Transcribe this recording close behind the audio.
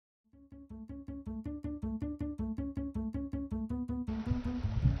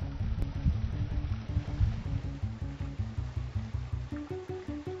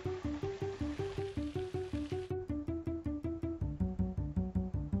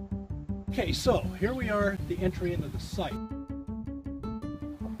Okay, so here we are at the entry into the site.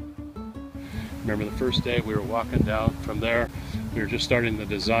 Remember the first day we were walking down from there, we were just starting the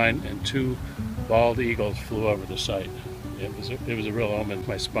design and two bald eagles flew over the site. It was a real omen.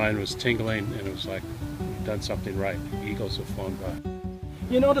 My spine was tingling and it was like, we've done something right. The eagles have flown by.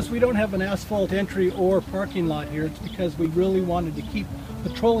 You notice we don't have an asphalt entry or parking lot here. It's because we really wanted to keep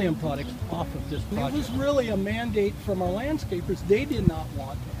petroleum products off of this project. It was really a mandate from our landscapers. They did not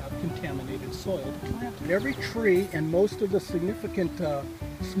want to have contaminated soil to plant. Every tree and most of the significant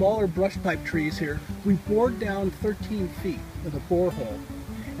smaller brush pipe trees here, we bored down 13 feet with a borehole.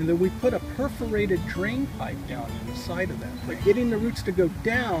 And then we put a perforated drain pipe down in the side of that. By getting the roots to go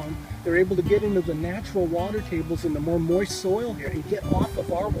down, they're able to get into the natural water tables in the more moist soil here and get off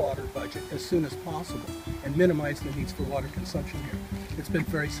of our water budget as soon as possible and minimize the needs for water consumption here. It's been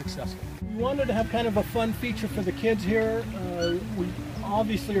very successful. We wanted to have kind of a fun feature for the kids here. We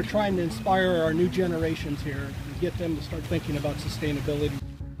obviously are trying to inspire our new generations here and get them to start thinking about sustainability.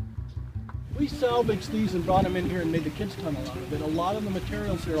 We salvaged these and brought them in here and made the kids tunnel out of it. A lot of the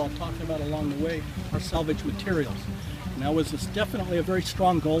materials here I'll talk about along the way are salvage materials. And that was definitely a very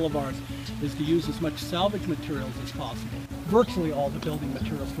strong goal of ours, is to use as much salvage materials as possible. Virtually all the building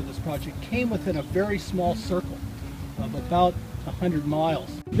materials for this project came within a very small circle of about 100 miles.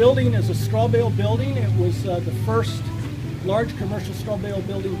 The building is a straw bale building. It was the first large commercial straw bale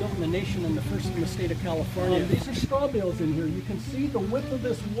building built in the nation and the first in the state of California. These are straw bales in here. You can see the width of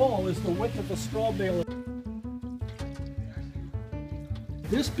this wall is the width of the straw bale.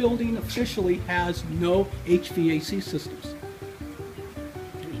 This building officially has no HVAC systems.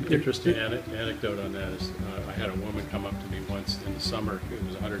 Interesting anecdote on that is I had a woman come up to me once in the summer. It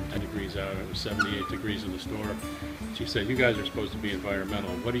was 110 degrees out. It was 78 degrees in the store. She said, "You guys are supposed to be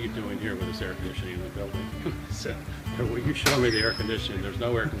environmental. What are you doing here with this air conditioning in the building?" I said, "Well, you show me the air conditioning. There's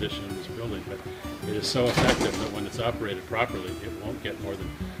no air conditioning in this building, but it is so effective that when it's operated properly, it won't get more than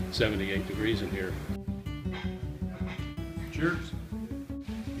 78 degrees in here." Cheers.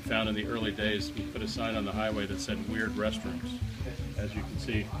 We found in the early days, we put a sign on the highway that said "Weird Restrooms." As you can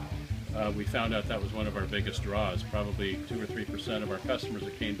see, we found out that was one of our biggest draws. Probably 2 or 3% of our customers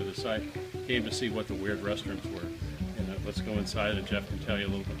that came to the site came to see what the weird restrooms were. And let's go inside and Jeff can tell you a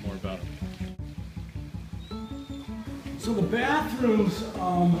little bit more about them. So the bathrooms,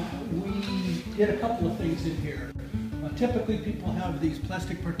 we did a couple of things in here. Typically people have these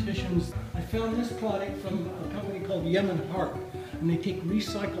plastic partitions. I found this product from a company called Yemen Harp. And they take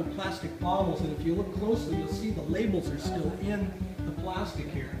recycled plastic bottles, and if you look closely, you'll see the labels are still in the plastic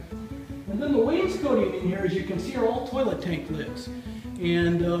here. And then the wainscoting in here, as you can see, are all toilet tank lids.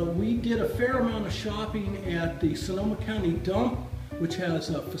 And we did a fair amount of shopping at the Sonoma County dump, which has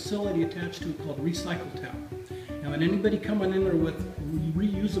a facility attached to it called Recycle Town. Now, when anybody coming in there with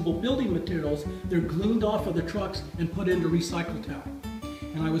reusable building materials, they're gleaned off of the trucks and put into Recycle Town.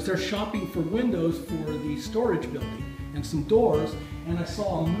 And I was there shopping for windows for the storage building and some doors, and I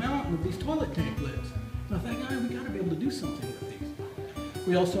saw a mountain of these toilet tank lids. And I thought, "God, we got to be able to do something with these."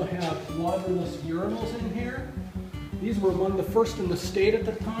 We also have waterless urinals in here. These were among the first in the state at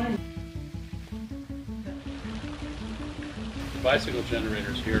the time. The bicycle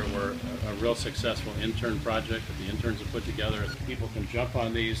generators here were a real successful intern project that the interns have put together. People can jump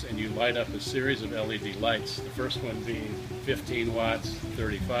on these and you light up a series of LED lights. The first one being 15 watts,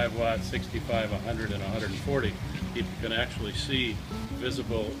 35 watts, 65, 100, and 140. People can actually see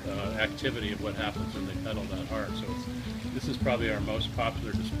visible activity of what happens when they pedal that hard. So this is probably our most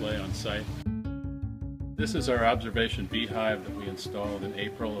popular display on site. This is our observation beehive that we installed in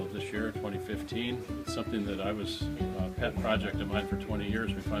April of this year, 2015. It's something that I was a pet project of mine for 20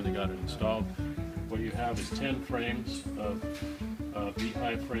 years. We finally got it installed. What you have is 10 frames of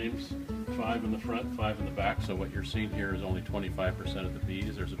beehive frames, 5 in the front, 5 in the back. So what you're seeing here is only 25% of the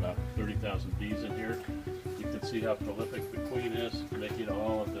bees. There's about 30,000 bees in here. You can see how prolific the queen is, making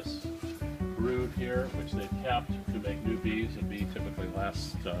all of this brood here, which they've capped to make new bees. A bee typically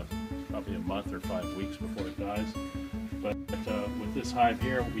lasts probably a month or 5 weeks before it dies. But with this hive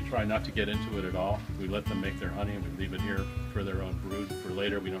here, we try not to get into it at all. We let them make their honey and we leave it here for their own brood. For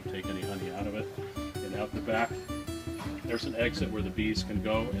later, we don't take any honey out of it. And out the back, there's an exit where the bees can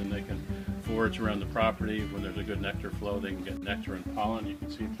go and they can forage around the property. When there's a good nectar flow, they can get nectar and pollen. You can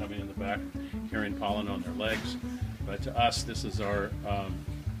see them coming in the back, carrying pollen on their legs. But to us, this is our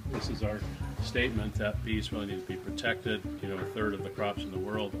statement that bees really need to be protected. You know, a third of the crops in the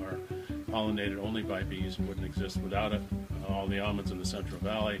world are pollinated only by bees and wouldn't exist without it. All the almonds in the Central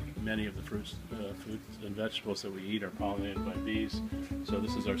Valley, many of the fruits and vegetables that we eat are pollinated by bees. So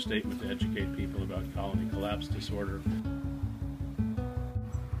this is our statement to educate people about colony collapse disorder.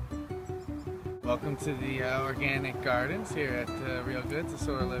 Welcome to the organic gardens here at Real Goods, the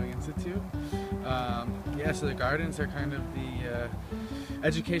Solar Living Institute. So the gardens are kind of the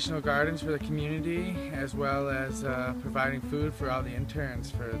educational gardens for the community, as well as providing food for all the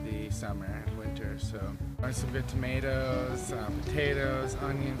interns for the summer and winter. So there's some good tomatoes, potatoes,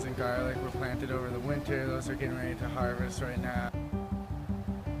 onions, and garlic were planted over the winter. Those are getting ready to harvest right now.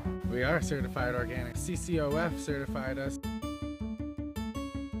 We are certified organic. CCOF certified us.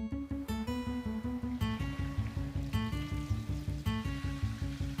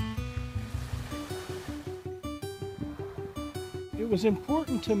 It was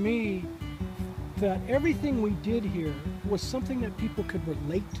important to me that everything we did here was something that people could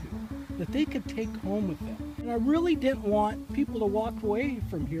relate to, that they could take home with them. And I really didn't want people to walk away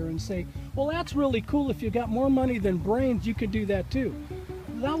from here and say, well, that's really cool. If you got more money than brains, you could do that too.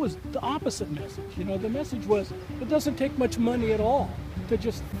 That was the opposite message. You know, the message was, it doesn't take much money at all to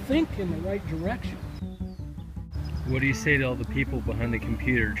just think in the right direction. What do you say to all the people behind the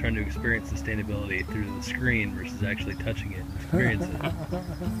computer trying to experience sustainability through the screen versus actually touching it, experiencing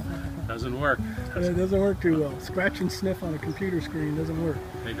it? Doesn't work. It doesn't work too well. Scratch and sniff on a computer screen doesn't work.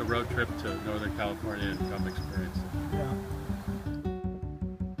 Take a road trip to Northern California and come experience it.